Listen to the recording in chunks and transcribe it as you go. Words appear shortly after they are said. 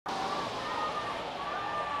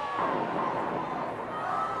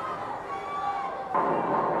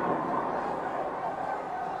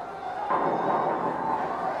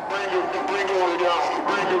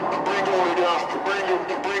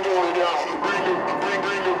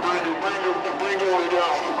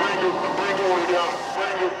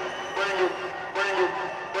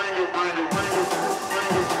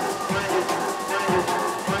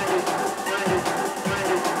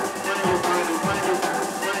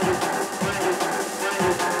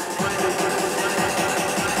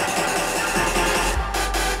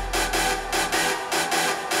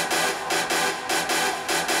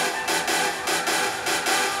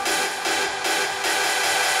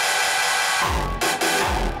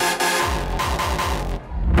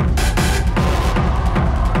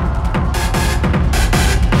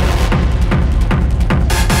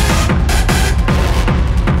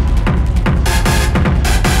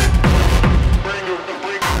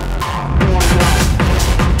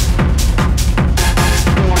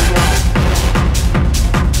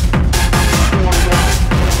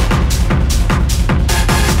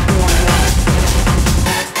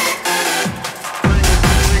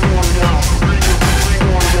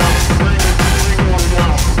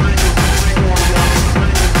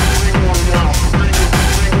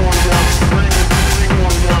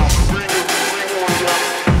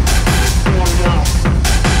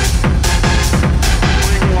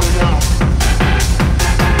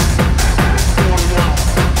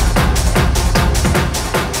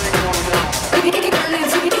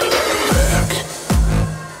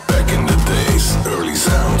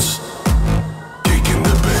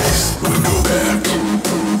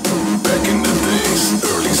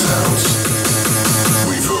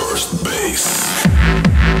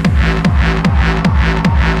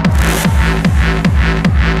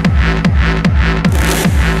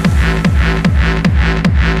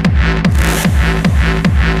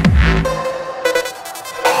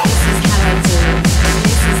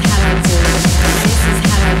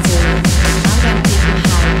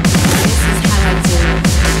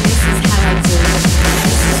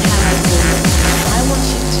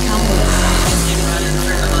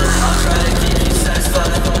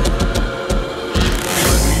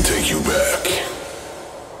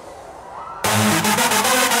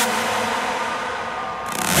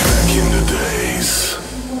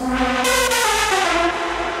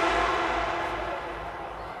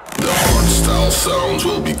sounds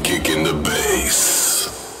will be kicking the bass.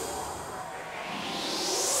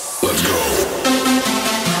 Let's go.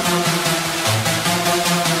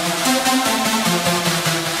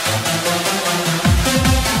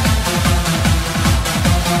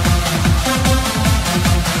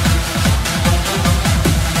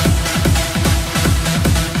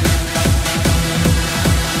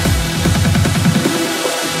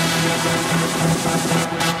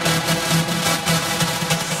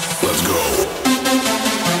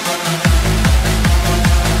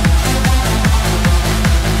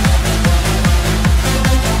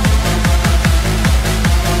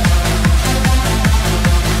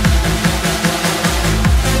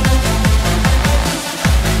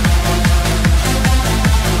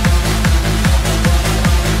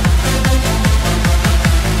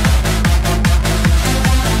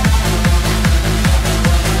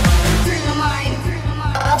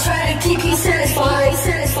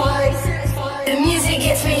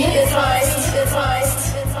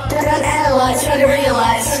 Try to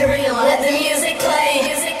realize, let the music play.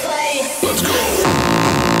 Let's go.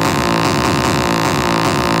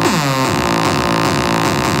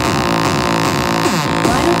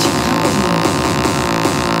 Why don't you come with me?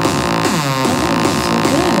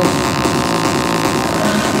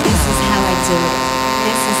 This is how I do it.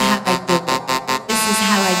 This is how I do it. This is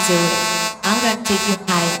how I do it. I'm gonna take you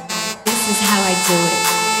higher. This is how I do it.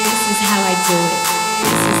 This is how I do it.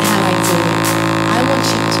 This is how I do it. I want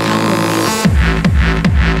you to come with me.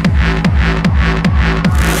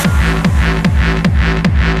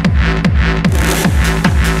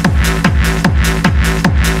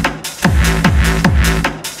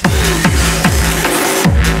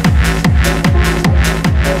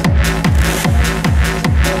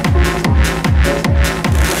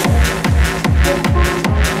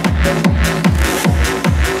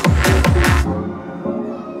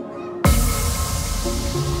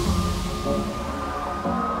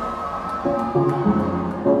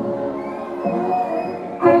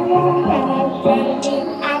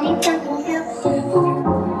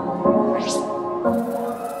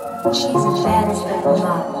 She's as bad as the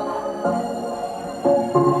love.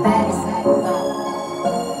 Bad as the love.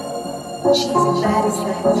 She's as bad as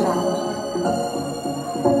the love.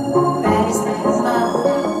 Bad as the love.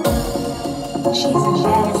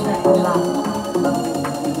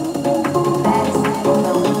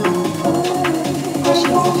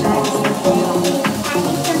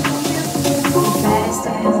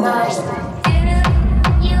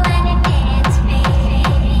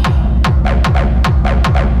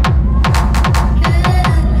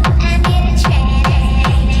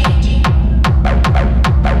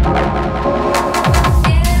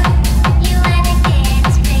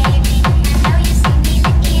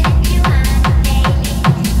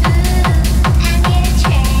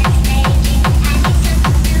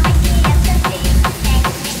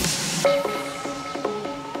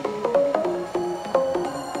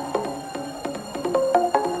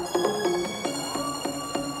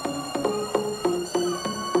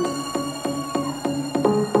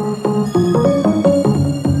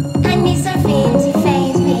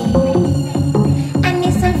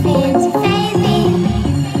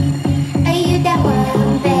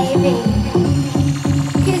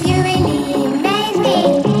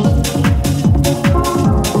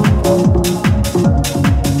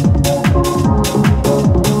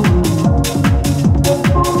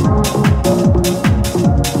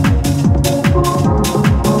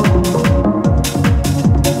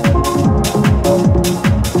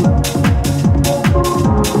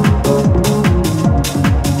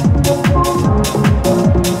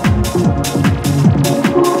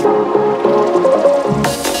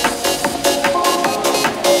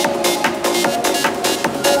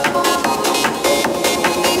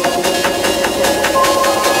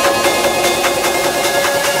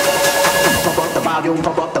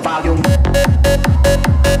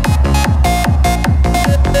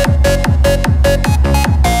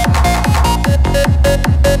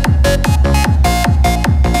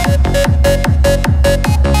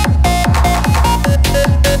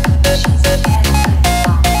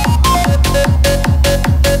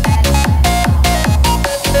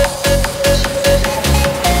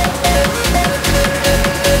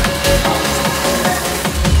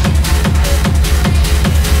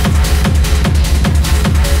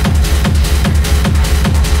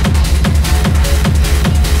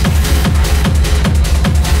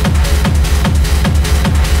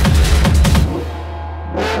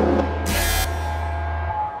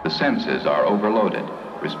 senses are overloaded,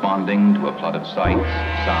 responding to a flood of sights,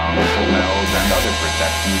 sounds, smells, and other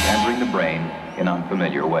perceptions entering the brain in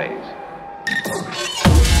unfamiliar ways.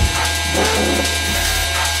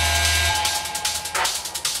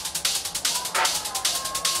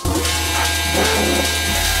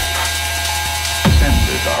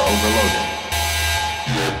 Senses are overloaded.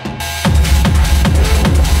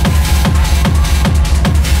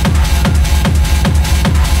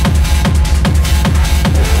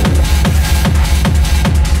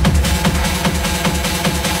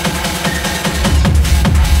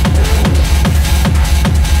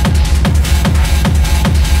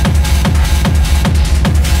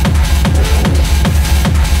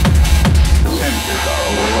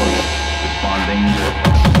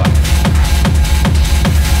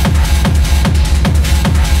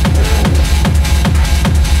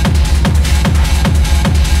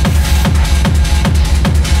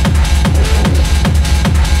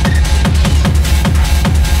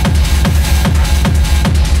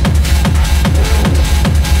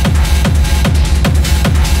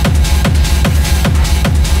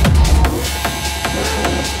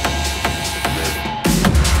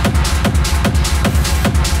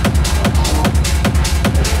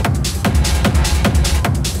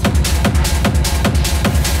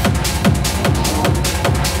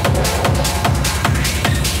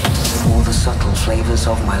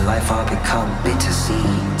 Of my life are become bitter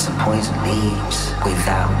seeds and poison leaves.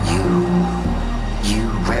 Without you, you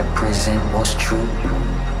represent what's true.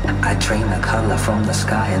 I drain the color from the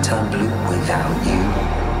sky and turn blue. Without you,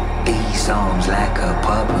 these arms lack a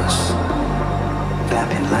purpose,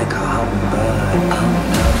 flapping like a hummingbird. I'm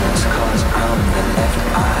nervous cause I'm the left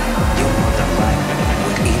eye, you're the right.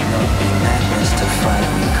 Would it not be madness to fight?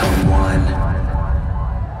 We come one.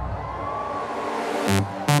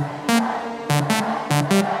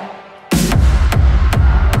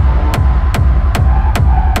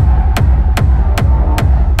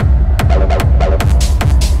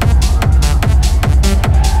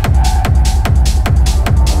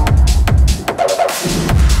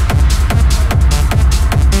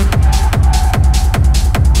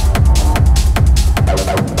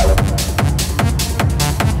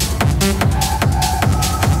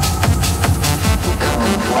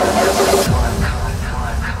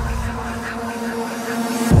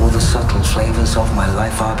 Flavors of my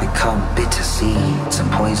life are become bitter seeds and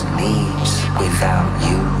poison leaves. Without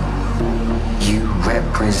you, You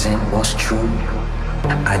represent what's true.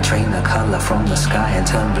 I drain the color from the sky and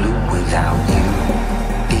turn blue without you.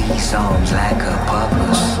 These arms lack a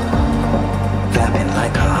purpose, flapping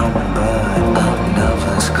like a hummingbird. I'm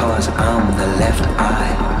nervous cause I'm the left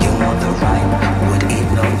eye, you're the right. Would it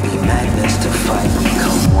not be madness to fight?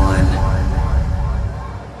 Become one.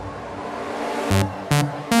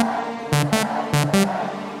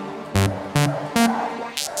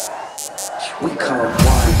 We come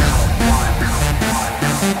one.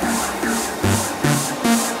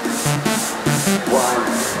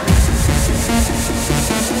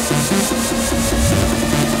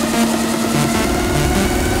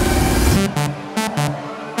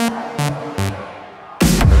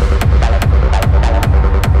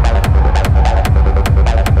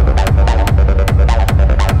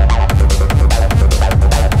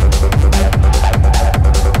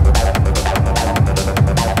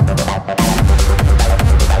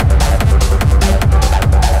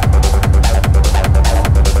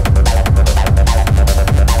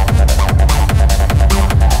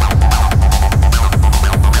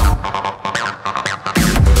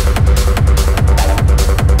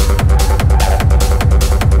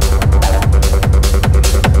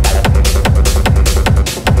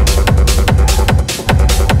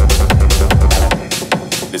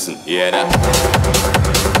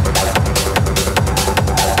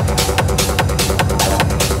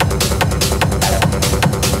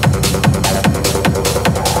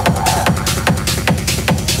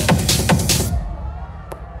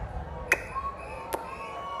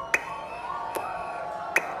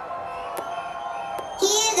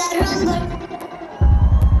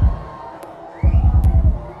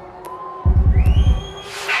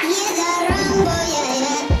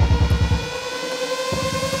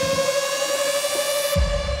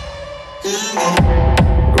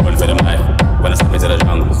 Going for them life. When I step into the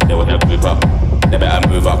jungle, they will help move up. They better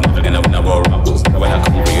move up, not gonna win a war up. The way I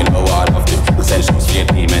come for you know what I love to. Essential, see a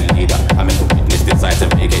demon leader. I'm in the witness, decide to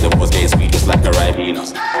vacate the war's gate sweet just like a ribena.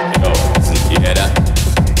 Yo, listen, you hear that?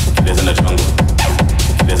 Killers in the jungle.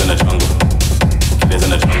 Killers in the jungle. Killers in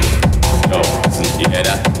the jungle. Yo, listen, you hear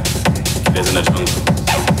that? Killers in the jungle.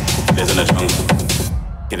 Killers in the jungle.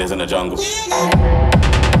 Killers in the jungle.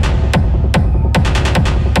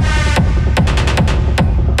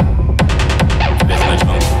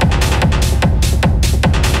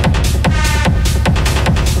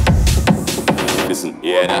 Listen,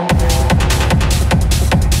 yeah, that.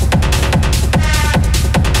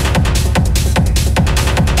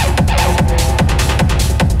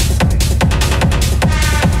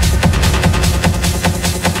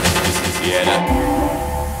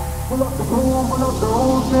 Pull up the room, run up the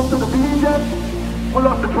room, straight to the DJ. Pull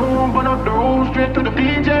up the room, run up the room, straight to the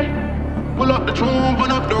DJ. Pull up the room,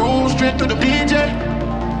 run up the room, straight to the DJ.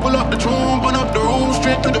 Pull up the room, run up the room,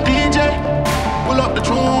 straight to the DJ. Pull up the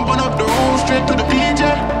room, run up the room, straight to the DJ.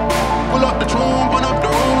 Pull up the room, run up the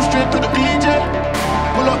room, straight to the DJ.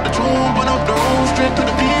 Pull up the room, run up the room, straight to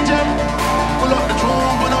the DJ. Pull up the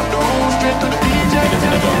room, run up the room, straight to the DJ. It is in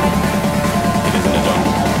the jungle. It is in the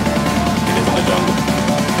jungle. It is in the jungle.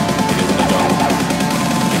 It is in the jungle.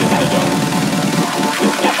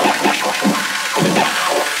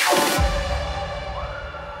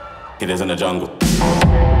 It is in the jungle.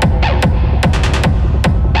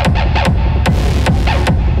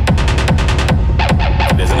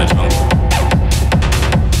 It is in the jungle.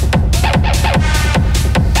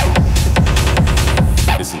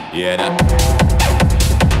 Yeah, that.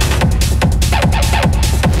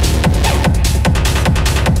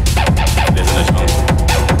 It is in the jungle.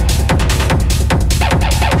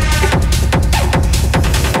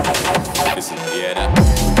 Listen, yeah, that.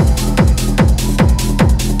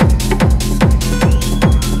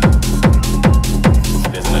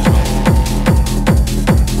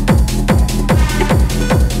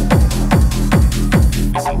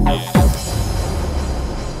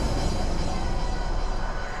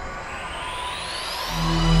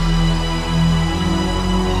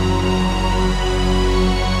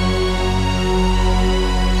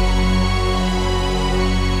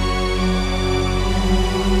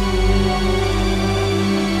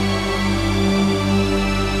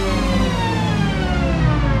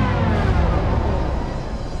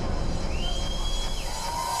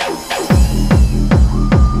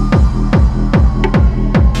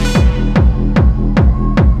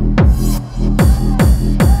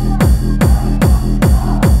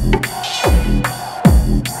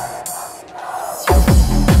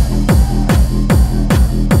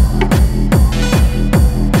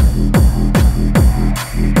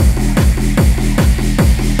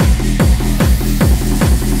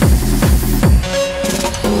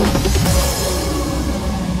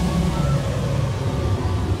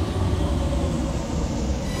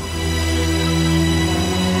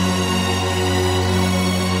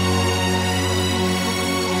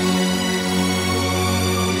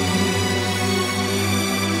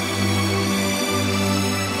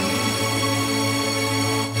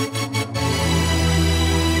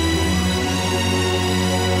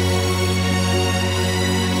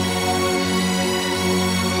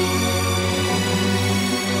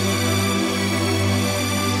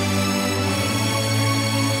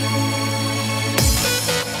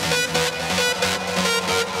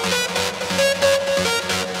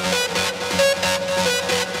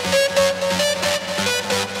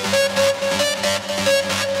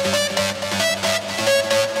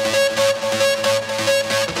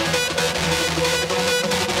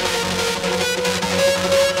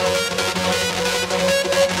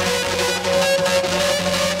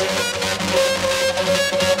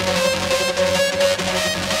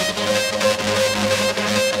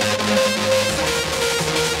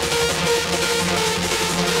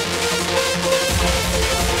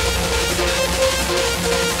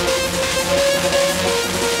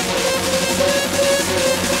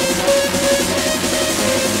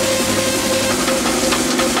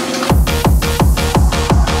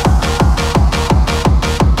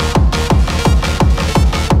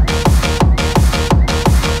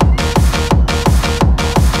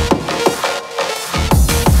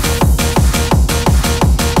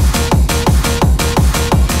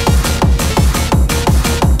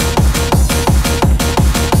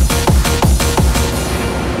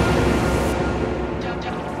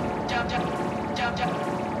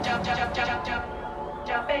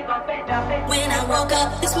 When I woke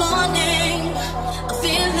up this morning, a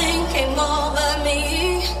feeling came over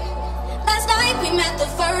me. Last night we met the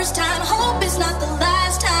first time. Hope it's not the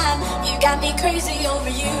last time. You got me crazy over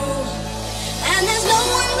you. And there's no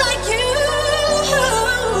one like you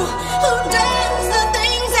who does the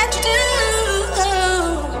things that you do.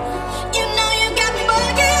 You know you got me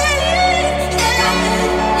bugging.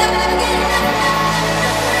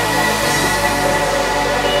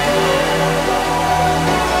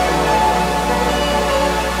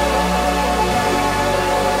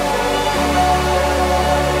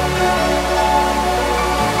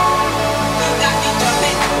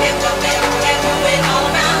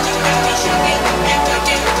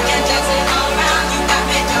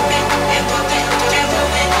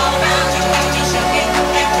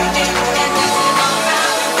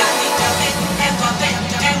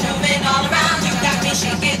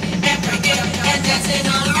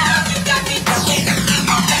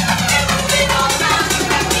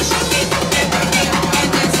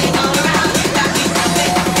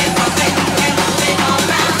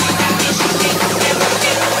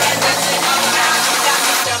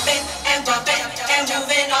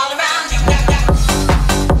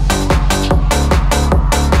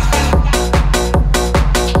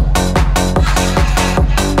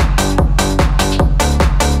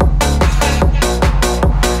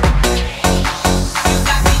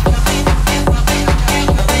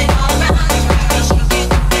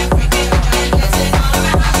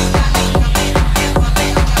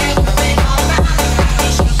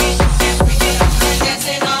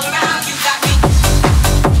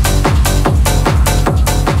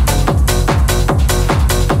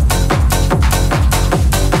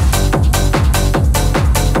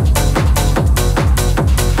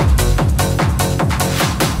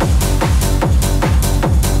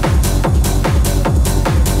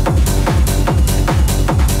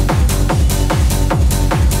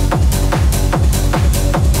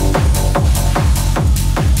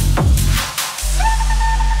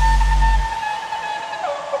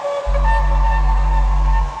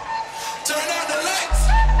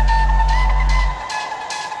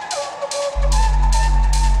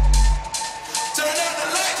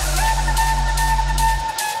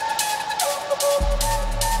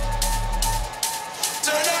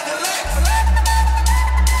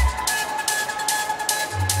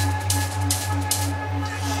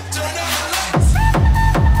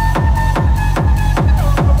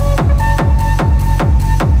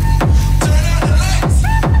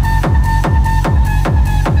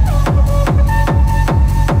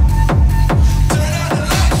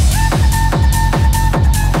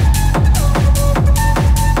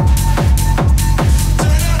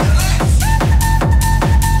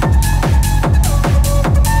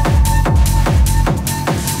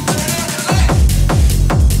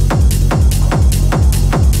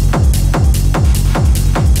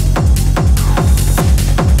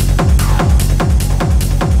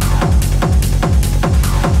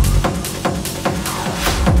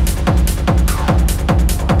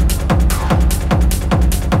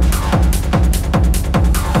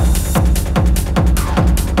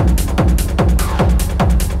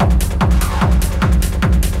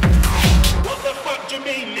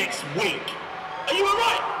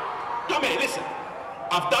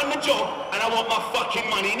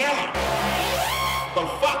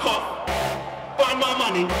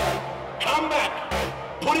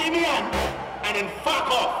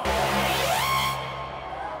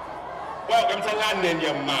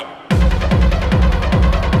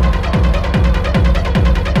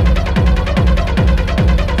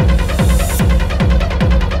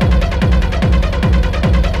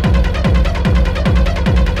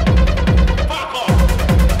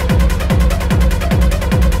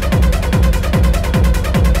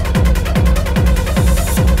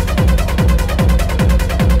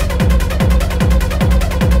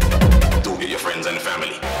 Friends and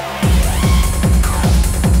family.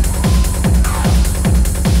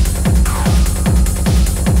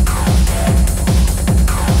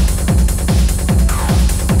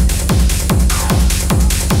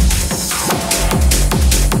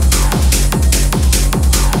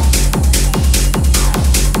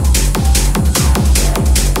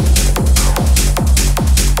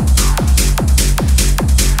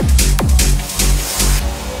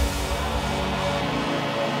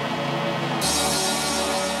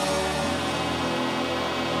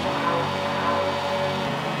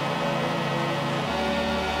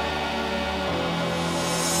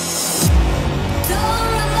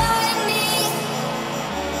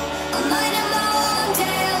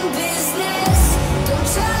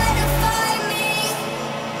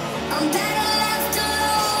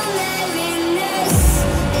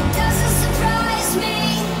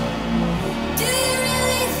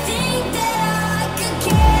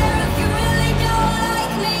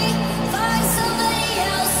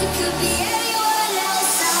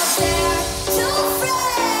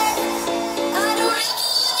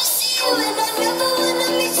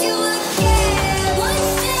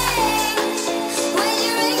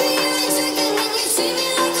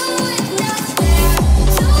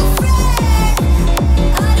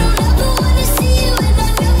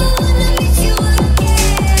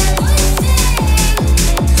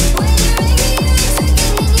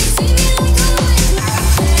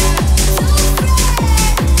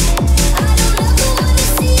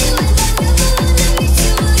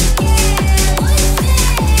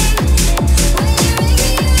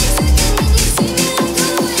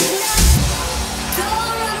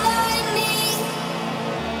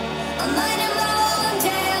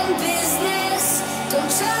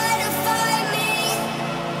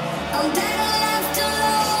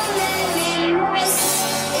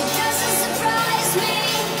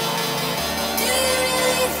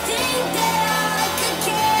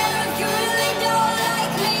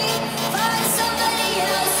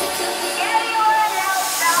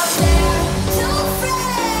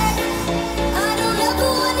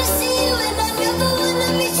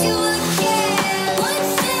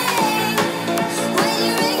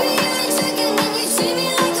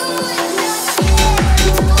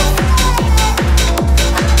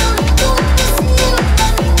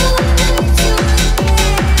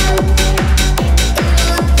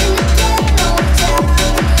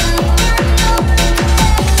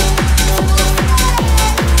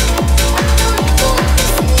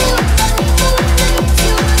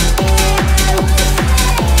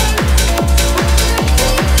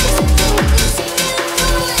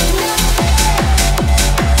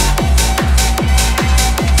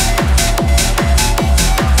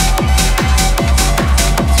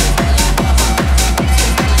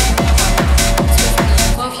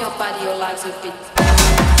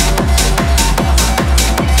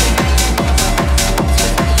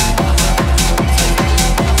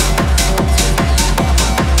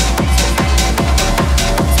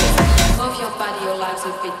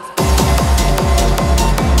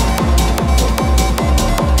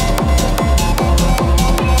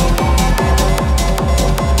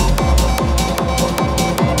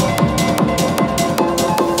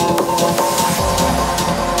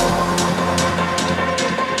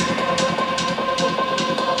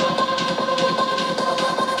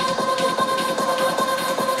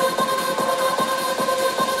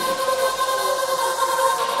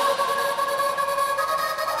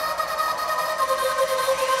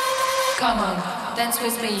 dance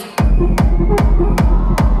with me.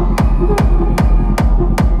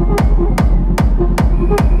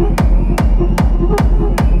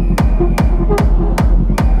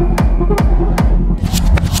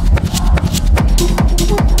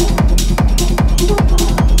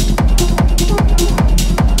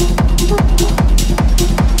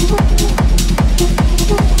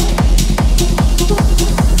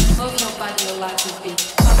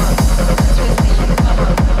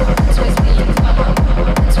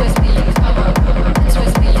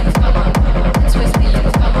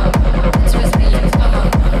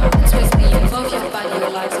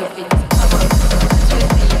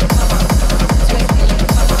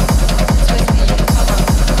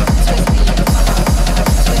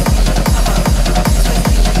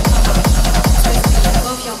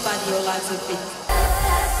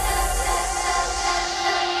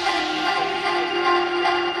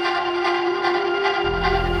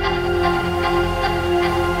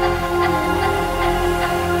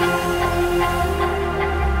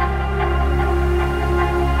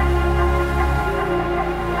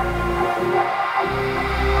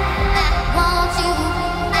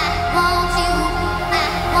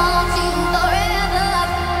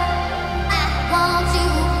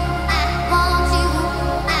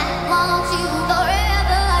 Want you forever.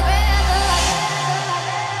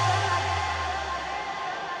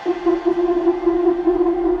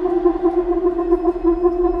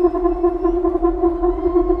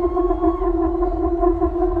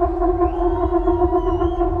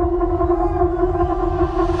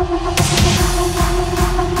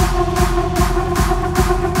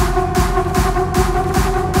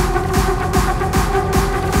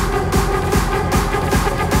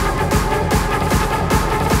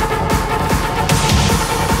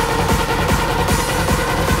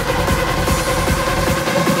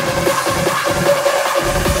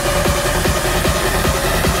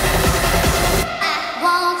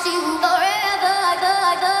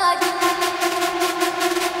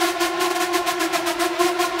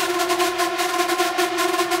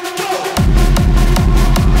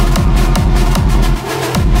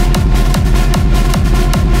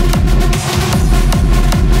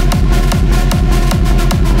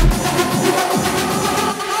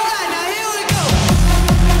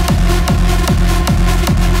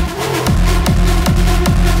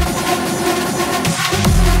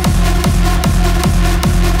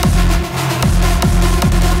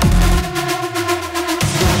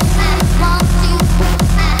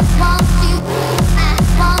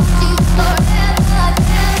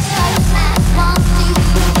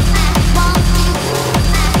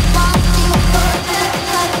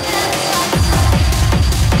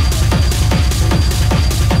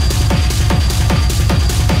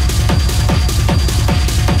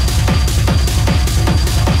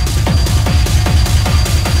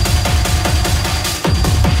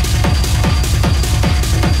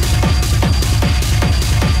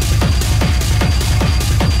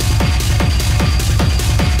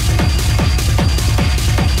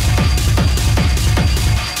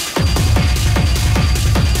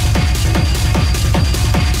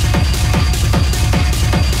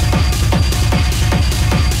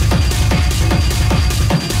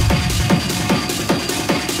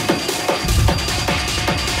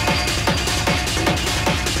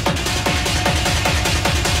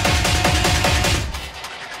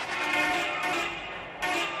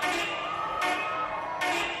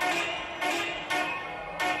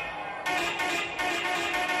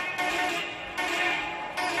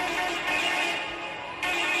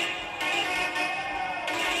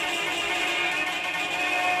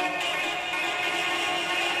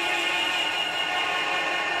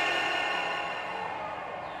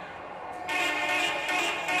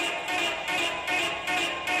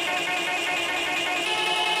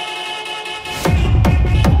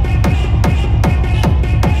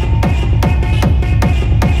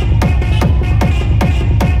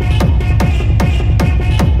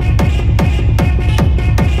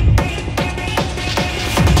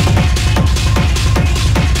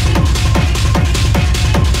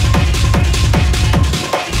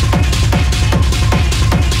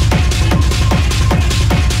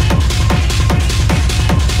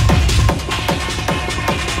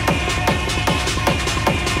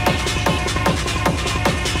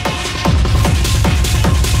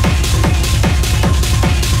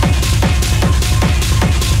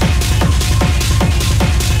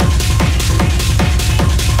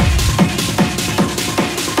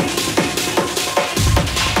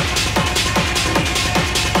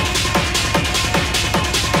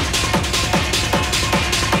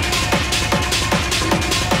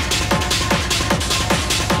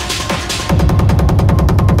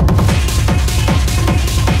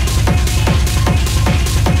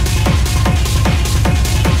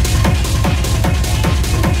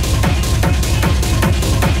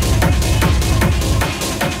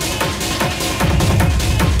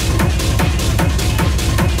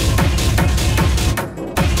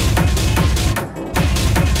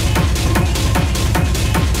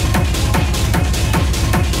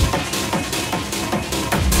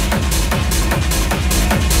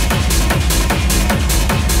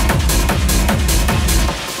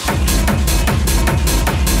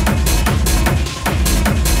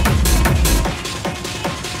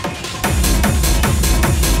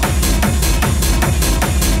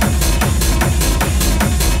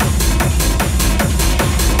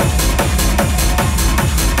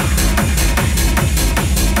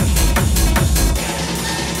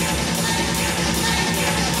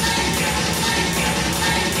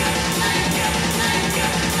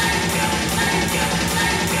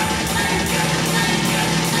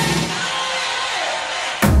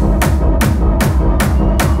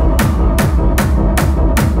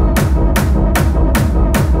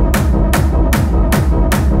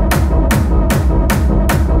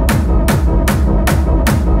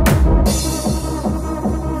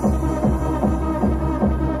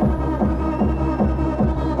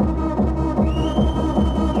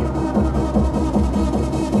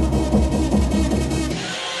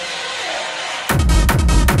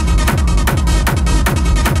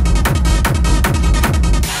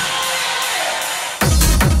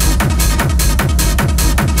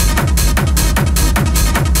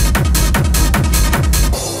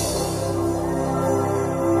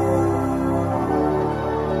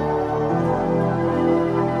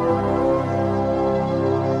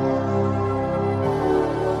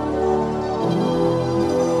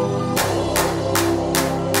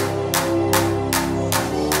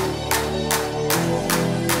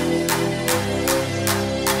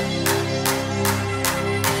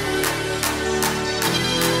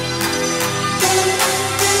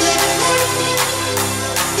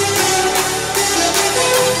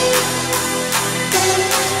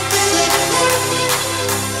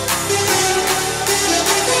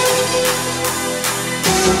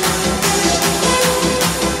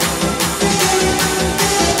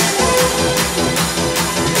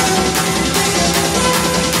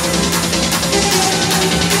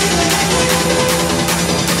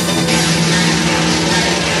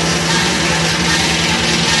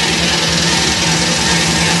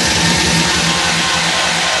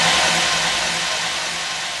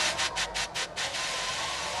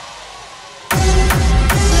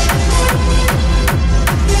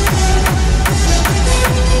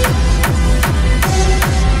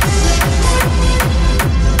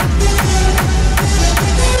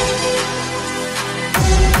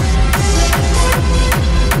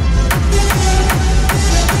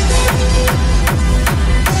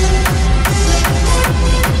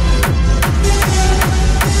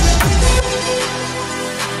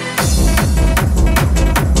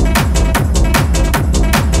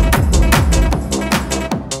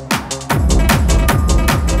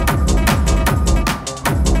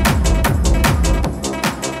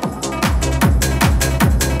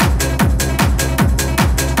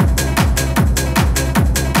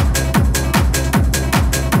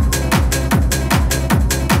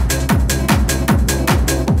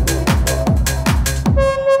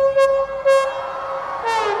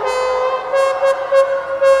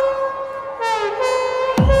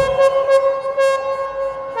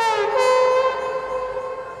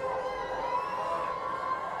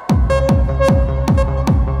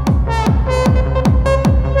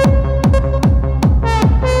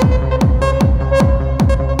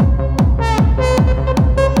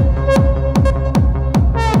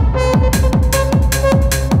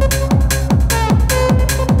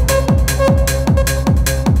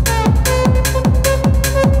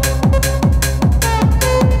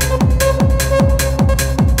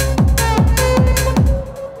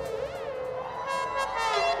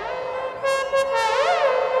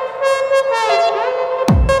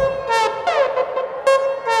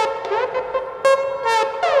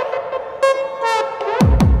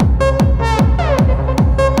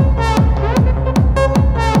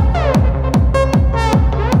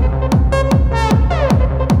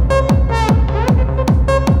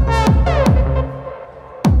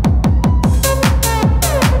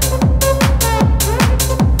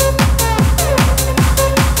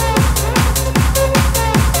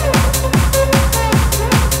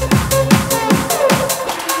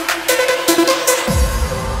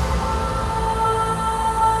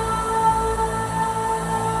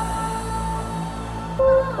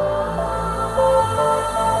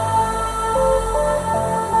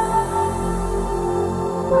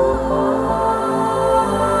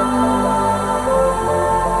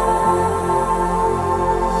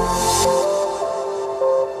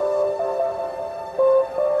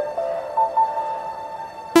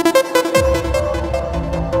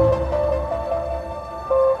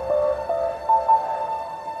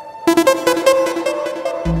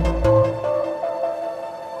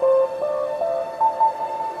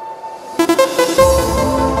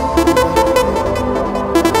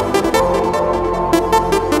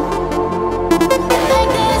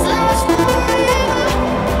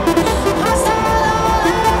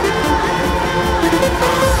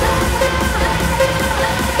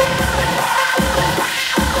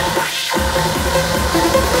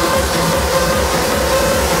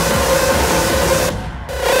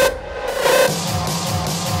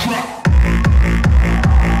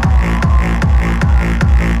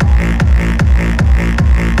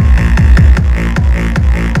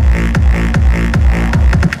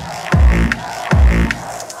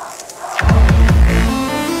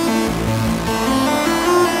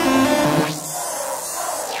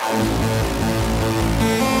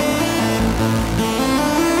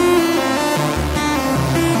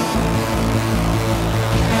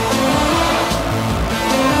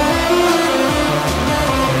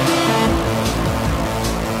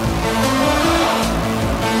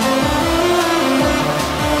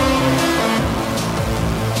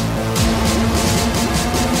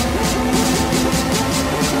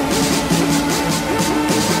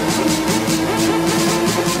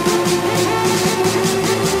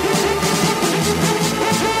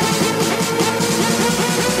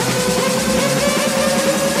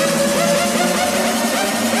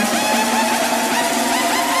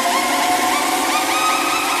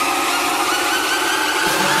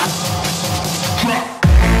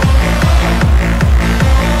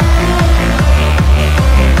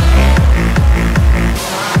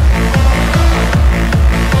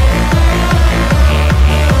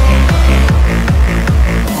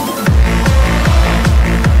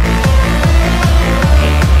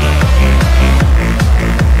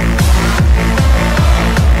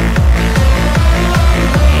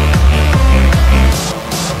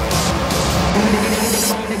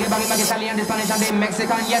 and the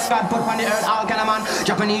Mexican. Yes, God put on the earth all kind of man.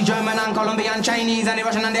 Japanese, German and Colombian, Chinese and the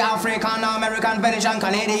Russian and the African, American, Venetian,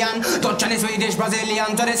 Canadian. Dutch and the Swedish,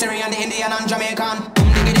 Brazilian, to the Syrian, the Indian and Jamaican. Boom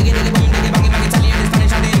diggy diggy diggy boom diggy bangy bang Italian, the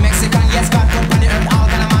Spanish and the Mexican. Yes, God put on the earth all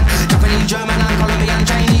kind of man. Japanese, German and Colombian,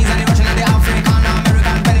 Chinese and the Russian and the African,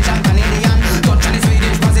 American, Venetian, Canadian. Dutch and the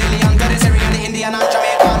Swedish, Brazilian, to the Syrian, the Indian and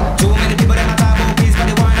Jamaican. Too many people them a talk about peace, but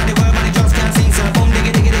the war and the world, but they just can't sing. So boom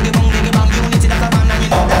diggy diggy diggy boom diggy bang. Unity that's a band and you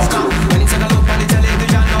know that's true. When you take a look on the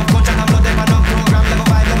television, no culture can blood, they can no program. Level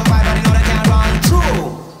 5, but you know they can't run true.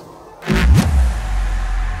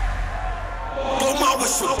 Blow my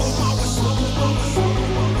whistle.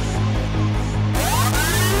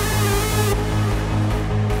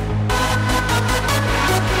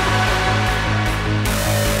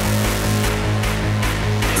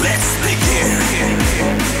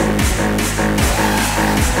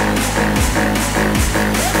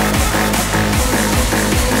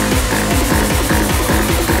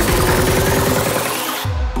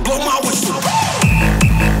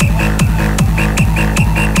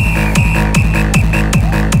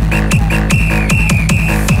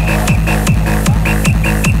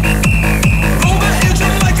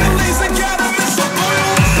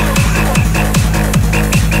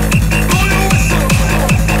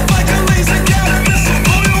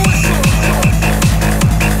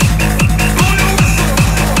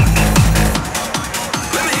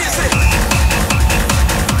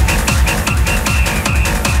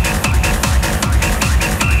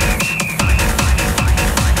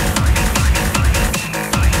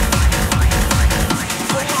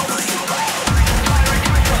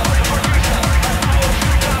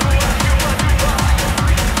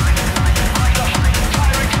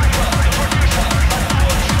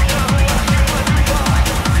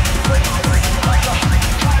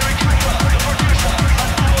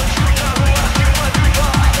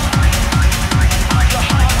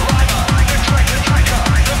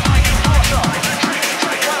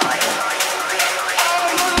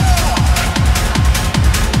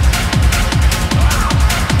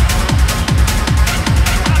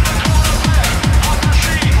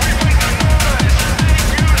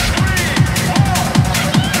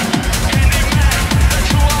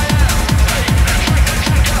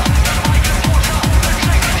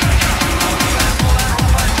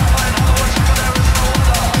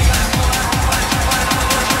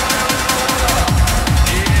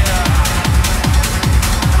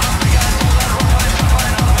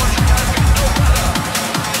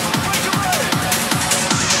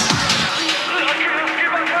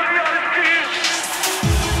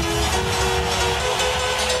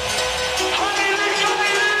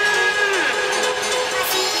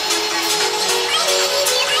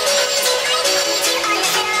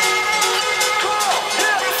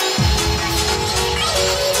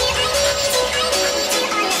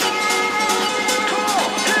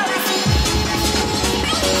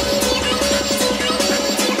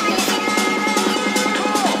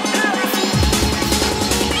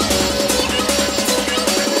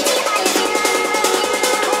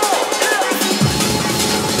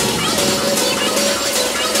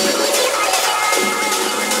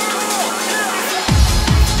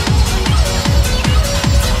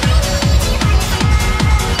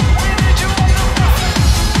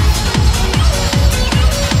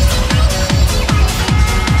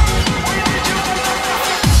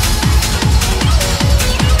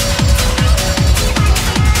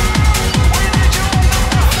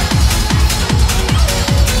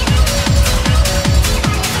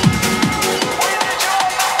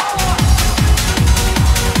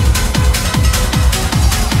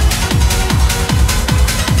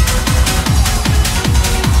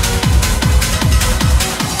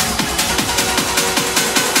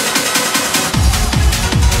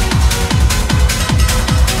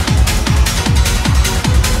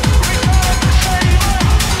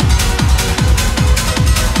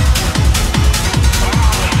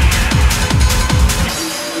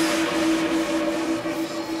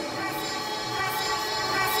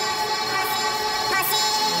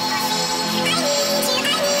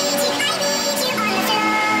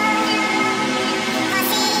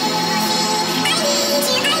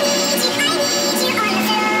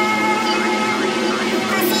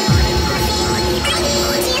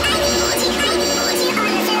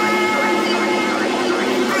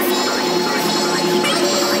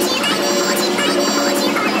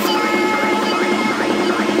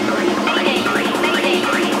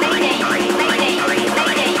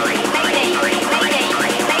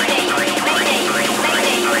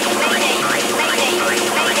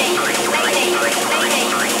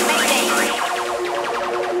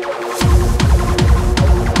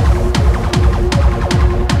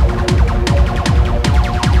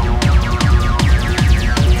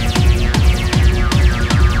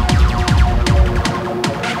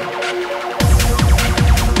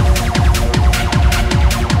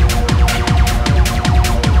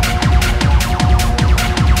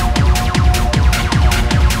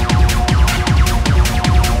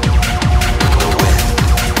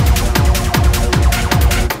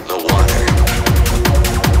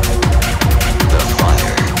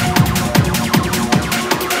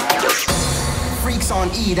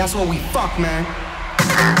 D, that's what we fuck, man.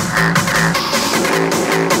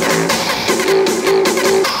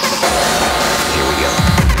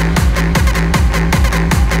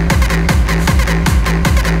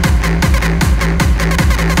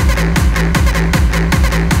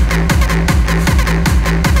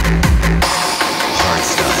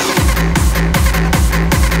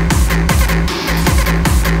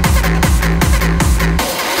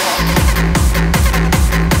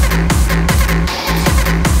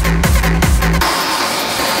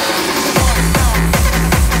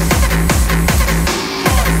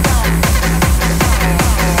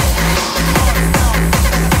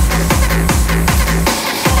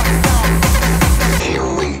 Here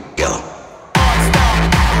we go.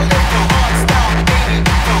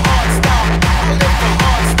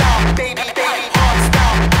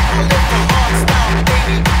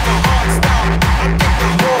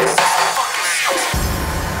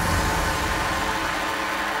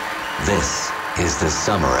 This is the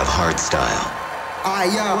summer of hardstyle.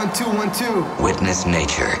 Yeah, 1 2 1 2. Witness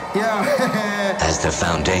nature Yeah. as the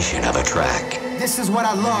foundation of a track. This is what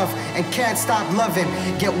I love and can't stop loving.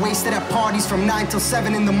 Get wasted at parties from 9 till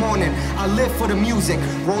 7 in the morning. I live for the music,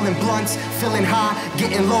 rolling blunts, feeling high,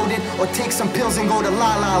 getting loaded, or take some pills and go to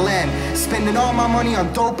La La Land. Spending all my money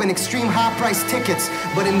on dope and extreme high price tickets,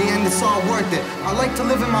 but in the end it's all worth it. I like to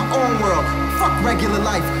live in my own world. Fuck regular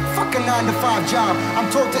life, fuck a 9 to 5 job. I'm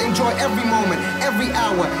told to enjoy every moment, every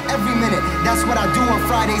hour, every minute. That's what I do on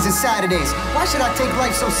Fridays and Saturdays. Why should I take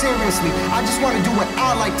life so seriously? I just want to do what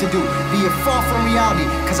I like to do, be it far from reality,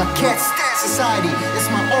 cause I can't stand society. It's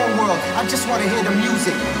my own world, I just want to hear the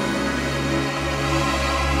music.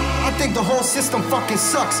 I think the whole system fucking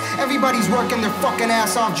sucks. Everybody's working their fucking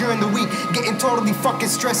ass off during the week, getting totally fucking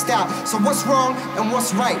stressed out. So what's wrong and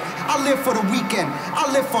what's right? I live for the weekend,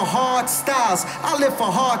 I live for hard styles, I live for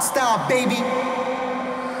hard style, baby.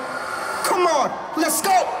 Come on, let's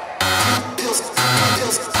go. Pills,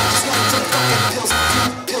 pills, I just wanna take fucking pills,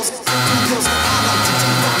 pills, pills. I like to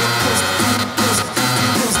take fucking pills, pills,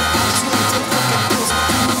 pills. I just wanna take fucking pills,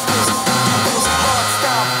 pills, pills. Hard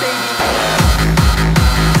style, baby.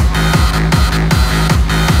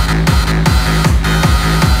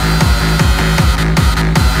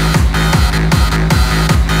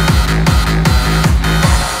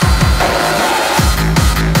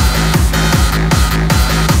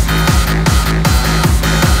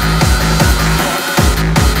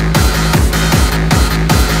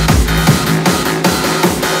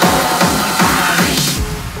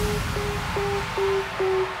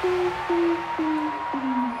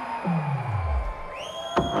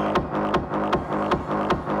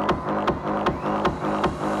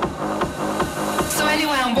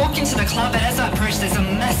 To the club, but as I approach, there's a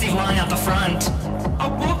massive line out the front. I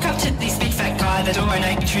walk up to this big fat guy at the door and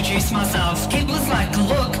I introduce myself. He was like,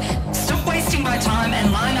 look, stop wasting my time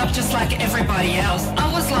and line up just like everybody else.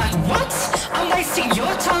 I was like, what? I'm wasting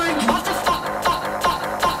your time? What the fuck?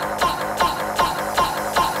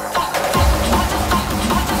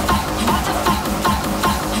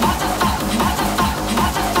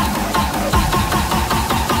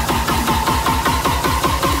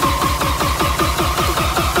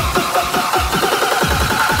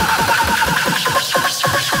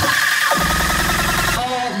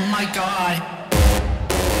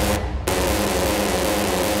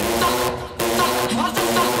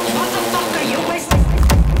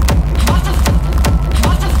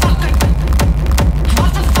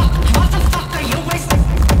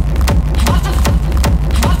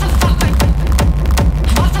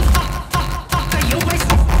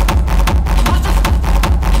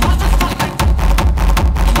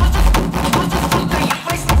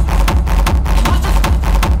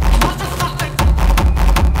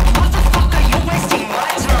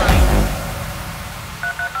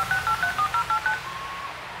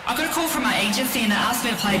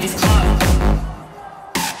 Play this club.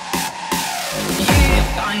 You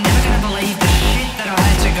are never gonna believe the shit that I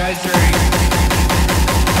had to go through.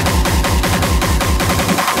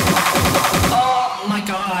 Oh my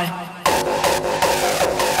god.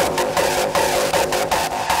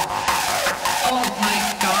 Oh my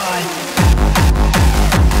god.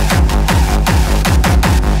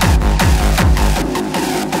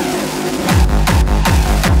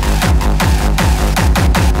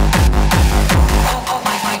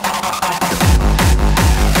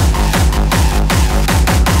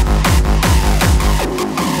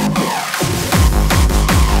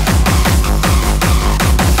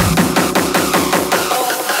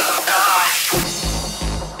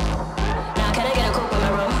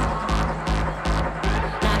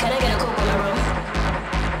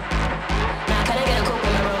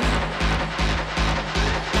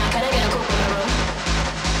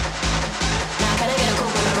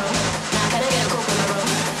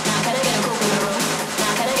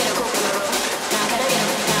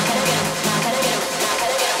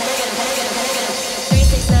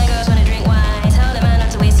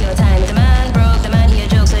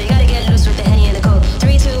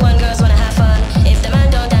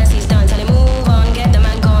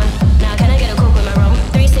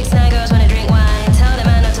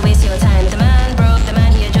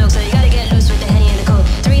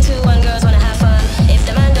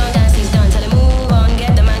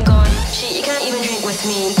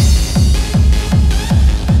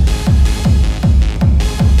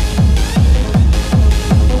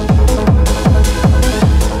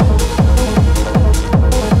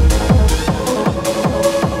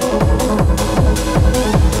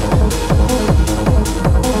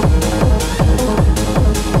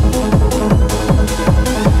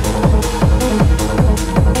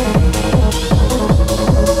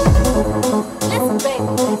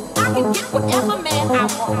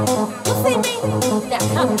 me? Now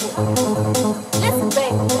come here. Listen,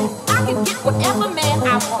 baby, I can get whatever man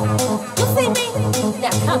I want. You see me?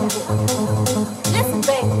 Now come here. Listen,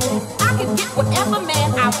 baby, I can get whatever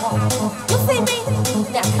man I want. You see me?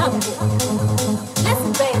 Now come here.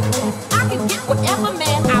 Listen, baby, I can get whatever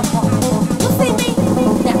man I want. You see me?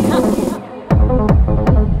 Now come here.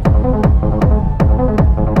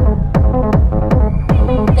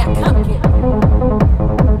 Now come here.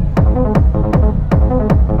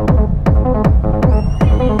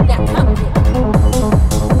 Now come here.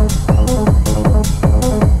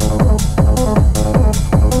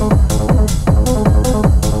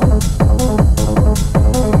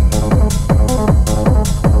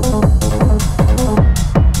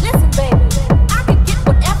 Listen, baby, I can get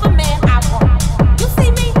what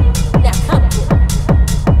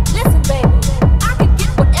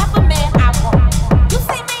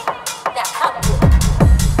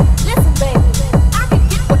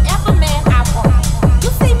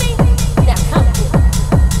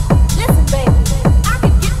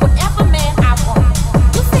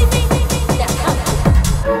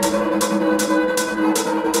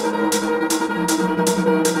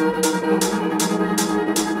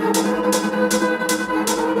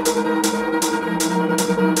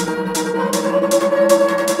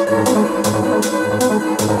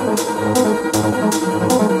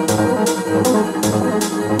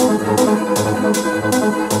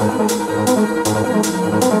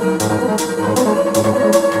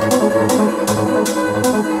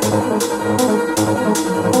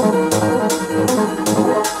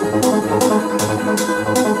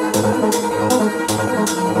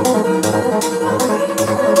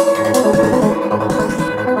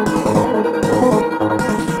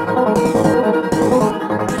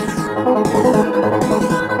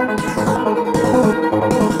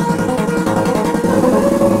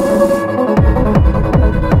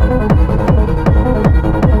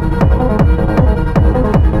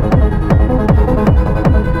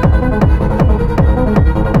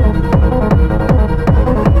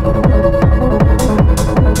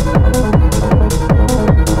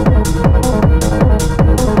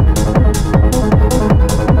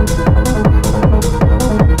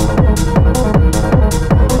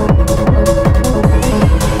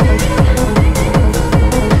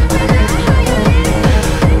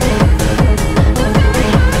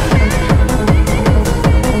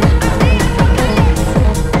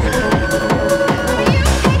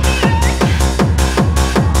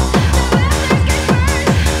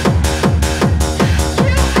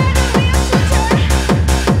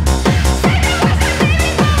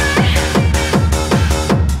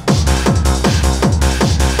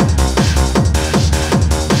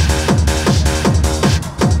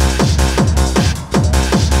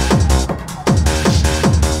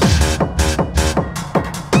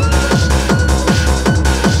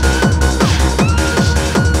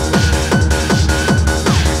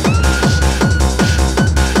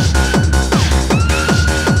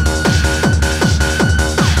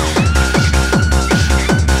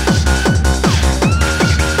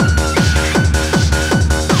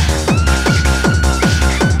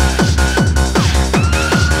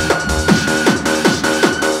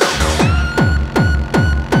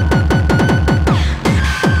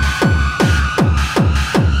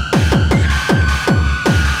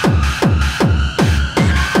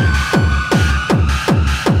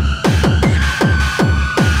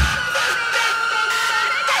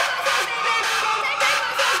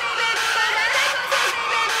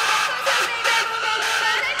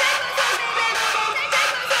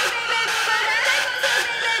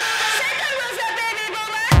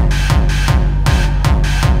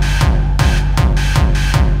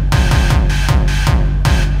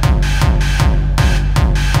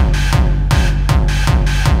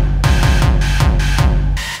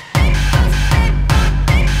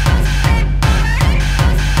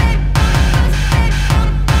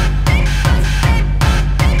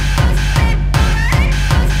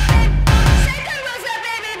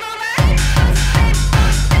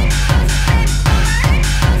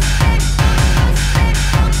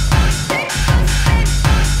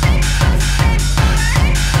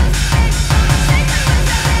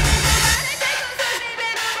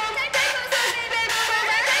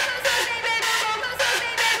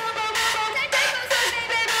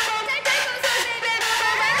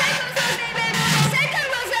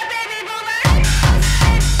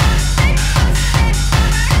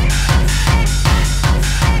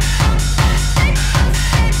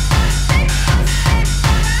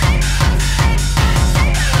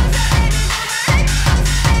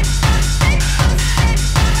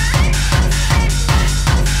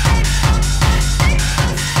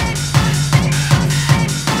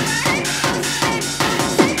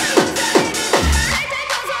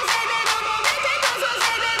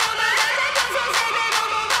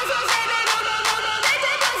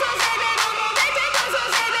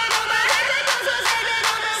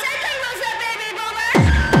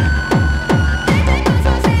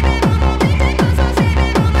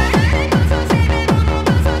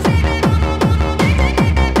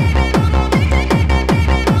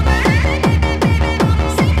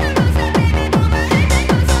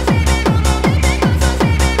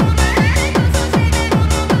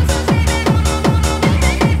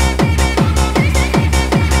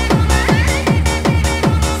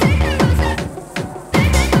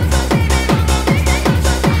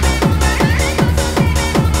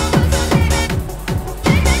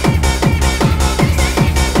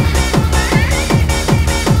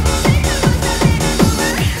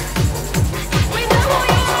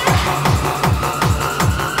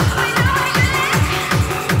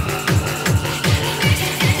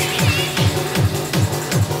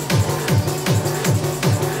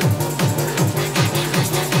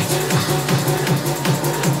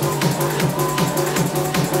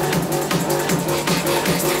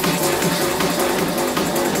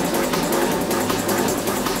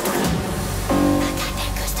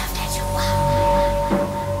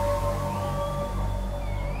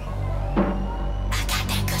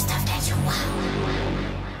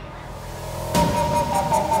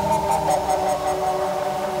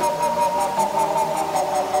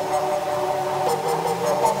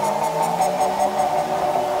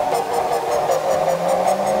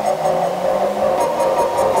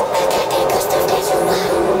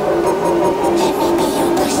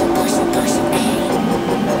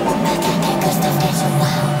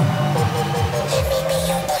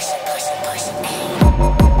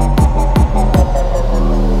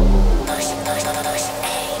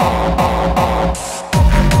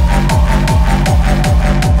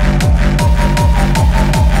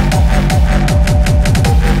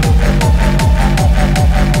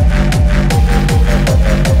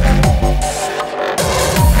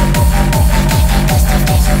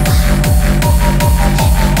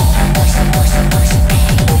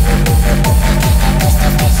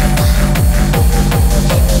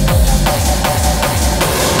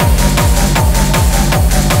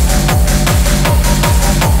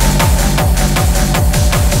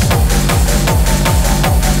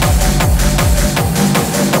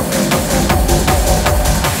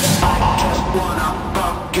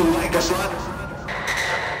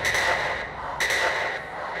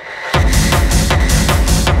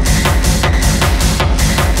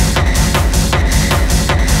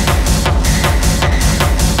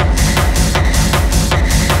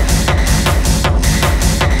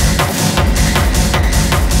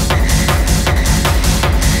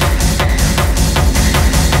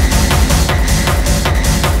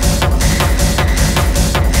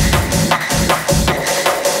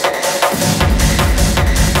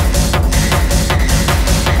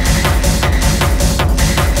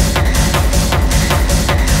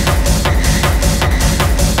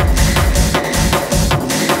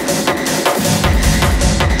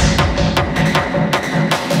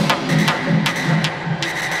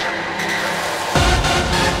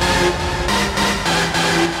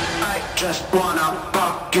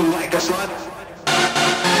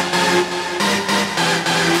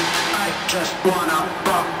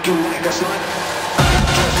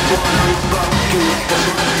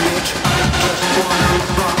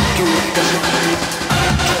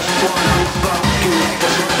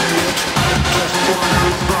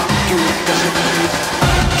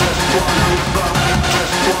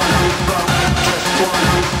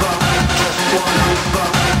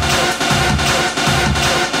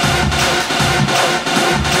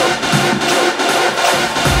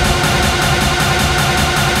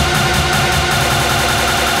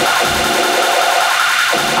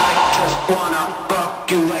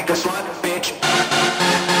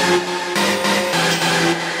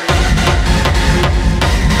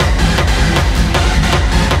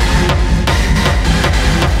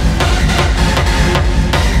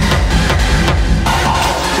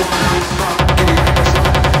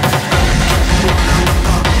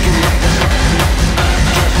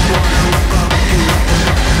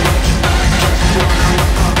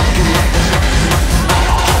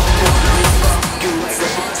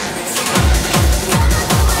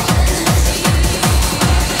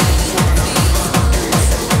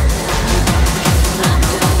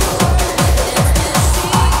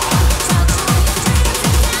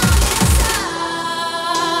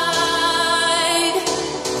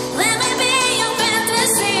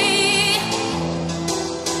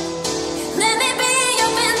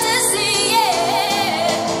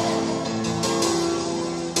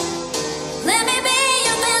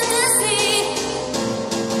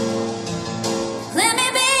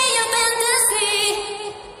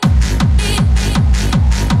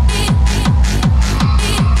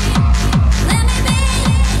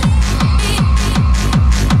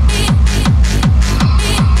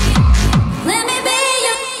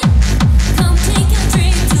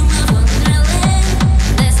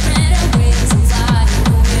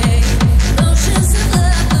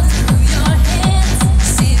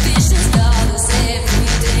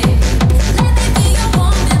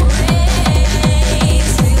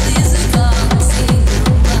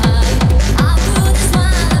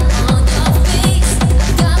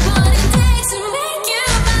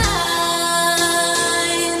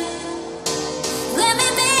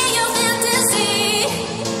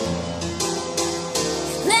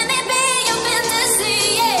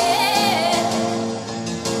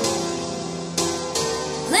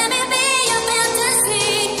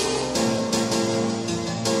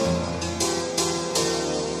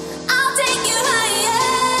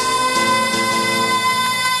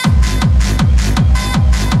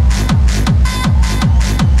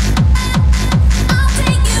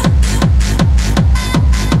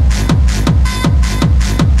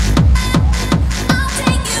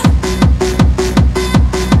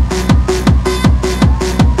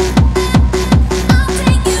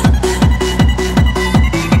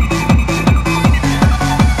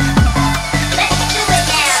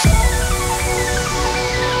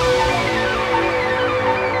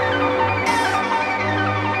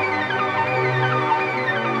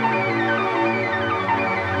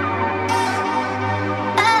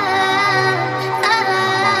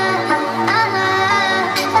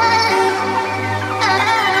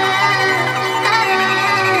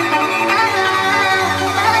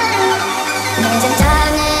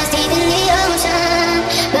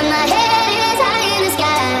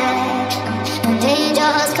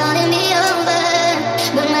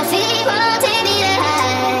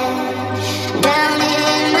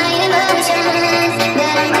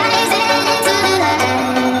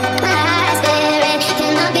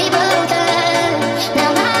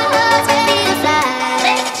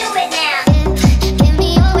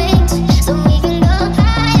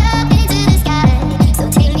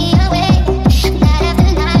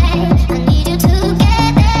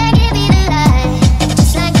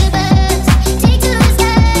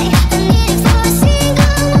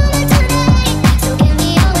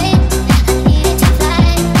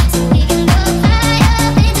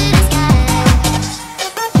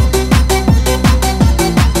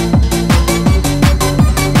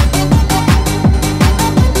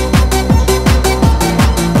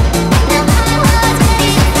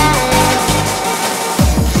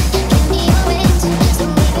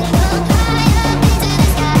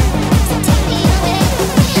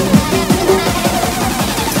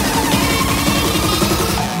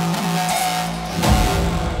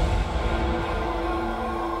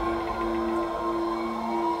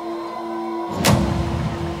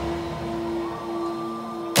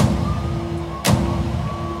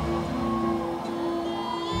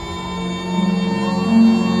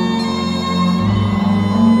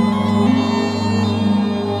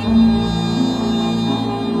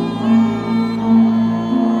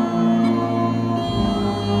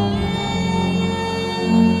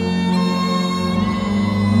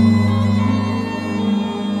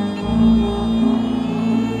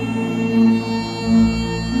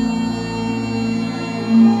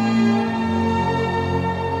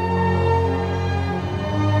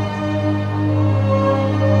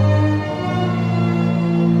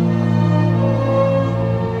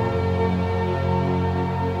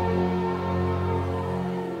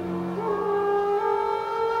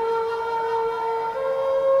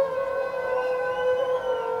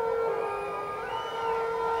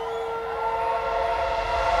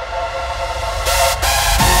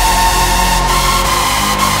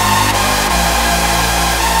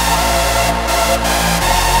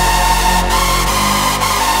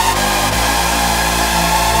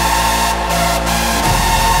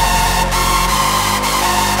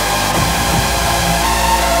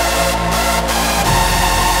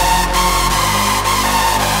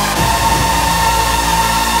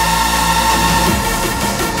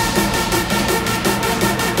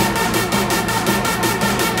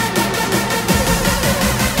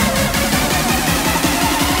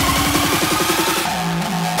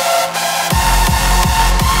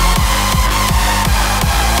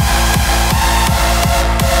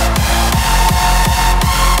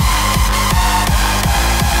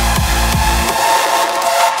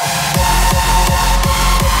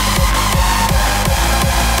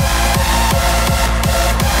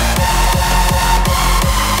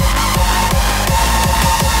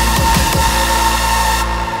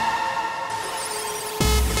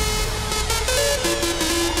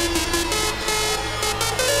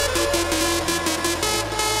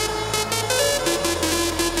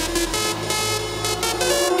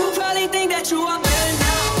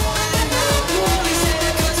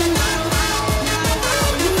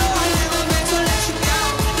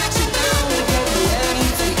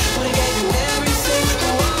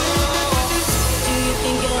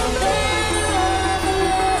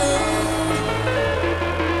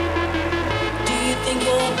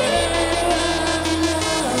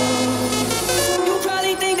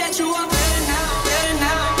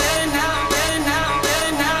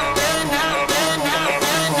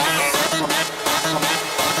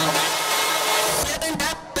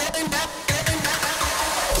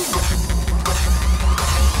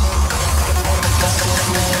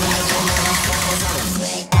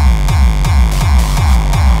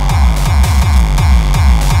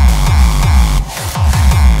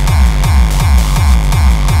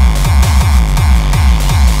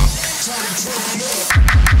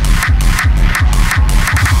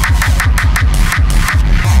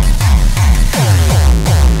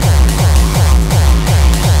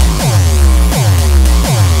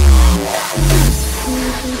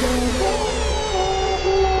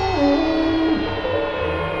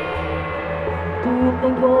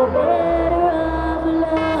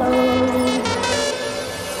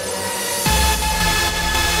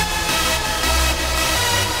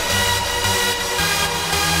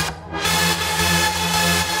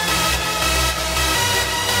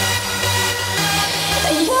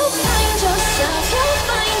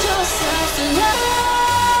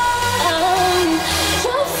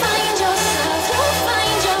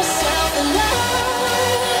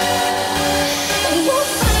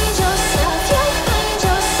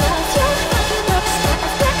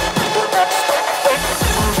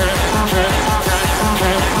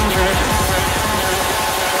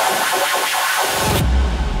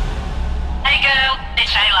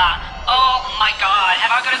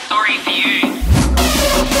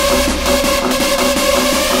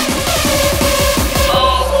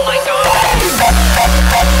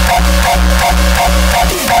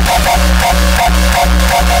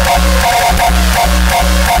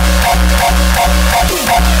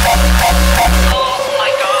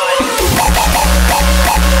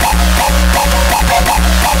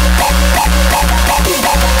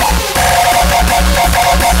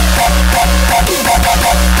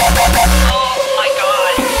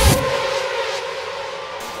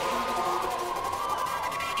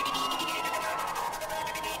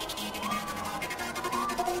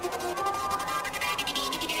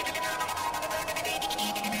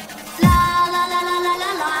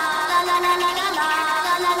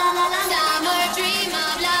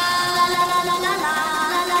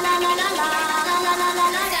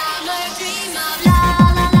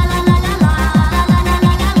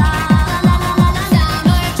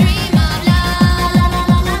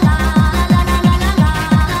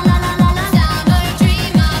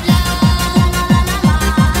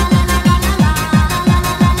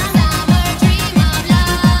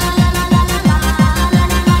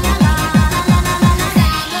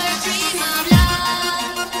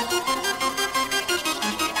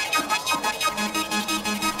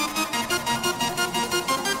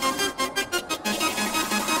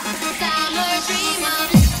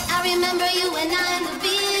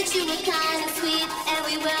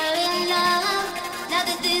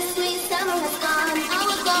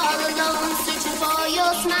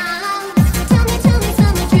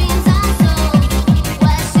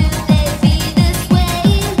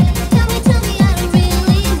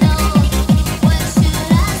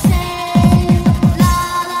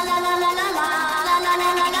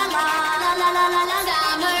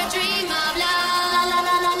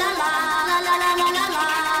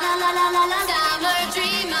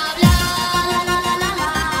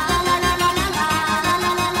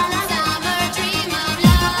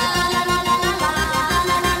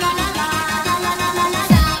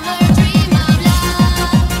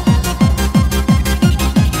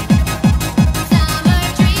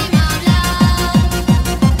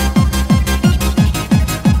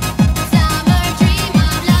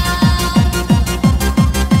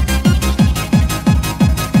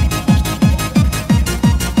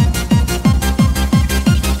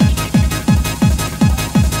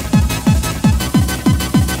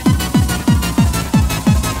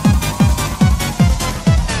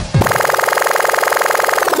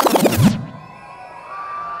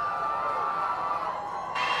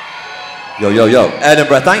Yo, yo, yo.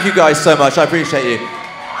 Edinburgh, thank you guys so much. I appreciate you.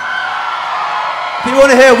 If you want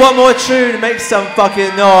to hear one more tune, make some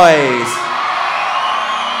fucking noise.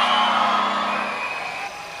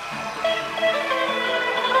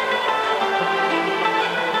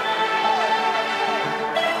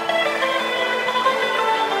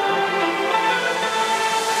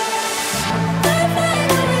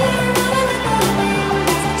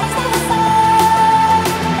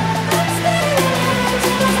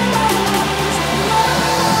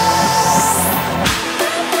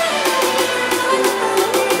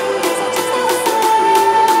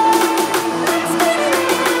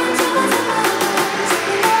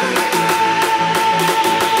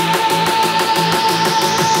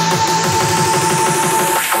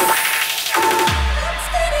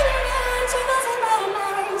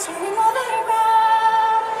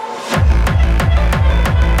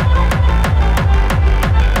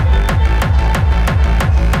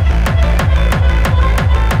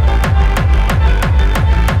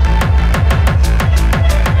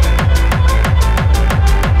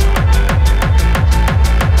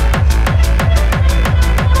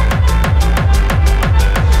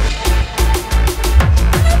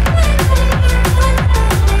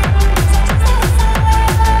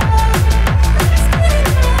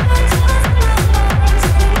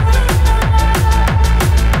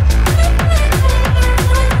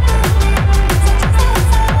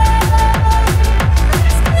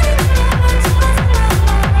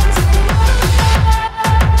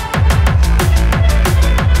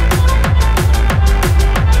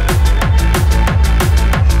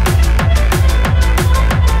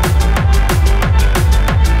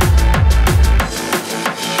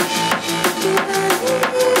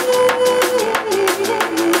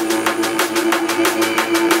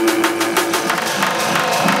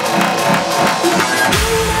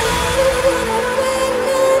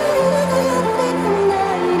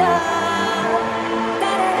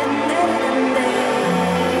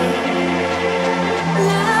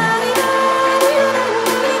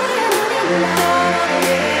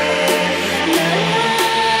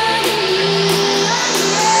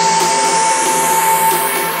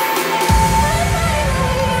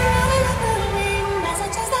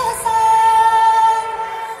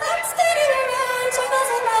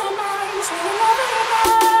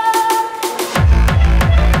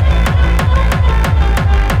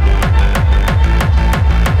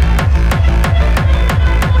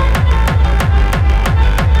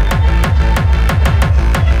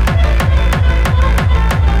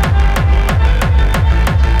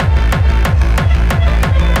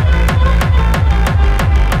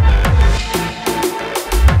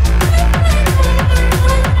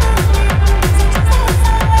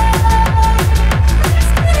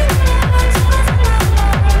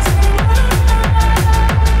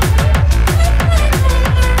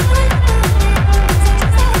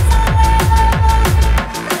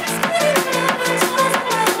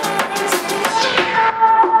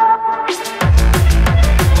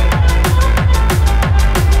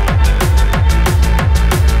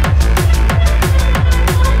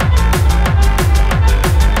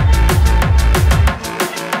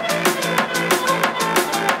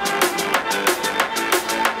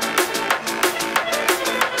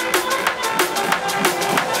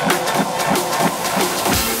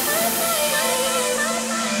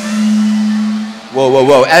 Whoa, whoa,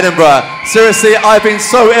 whoa. Edinburgh. Seriously, I've been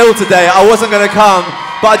so ill today. I wasn't going to come.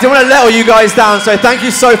 But I didn't want to let all you guys down. So thank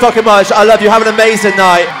you so fucking much. I love you. Have an amazing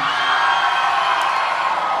night.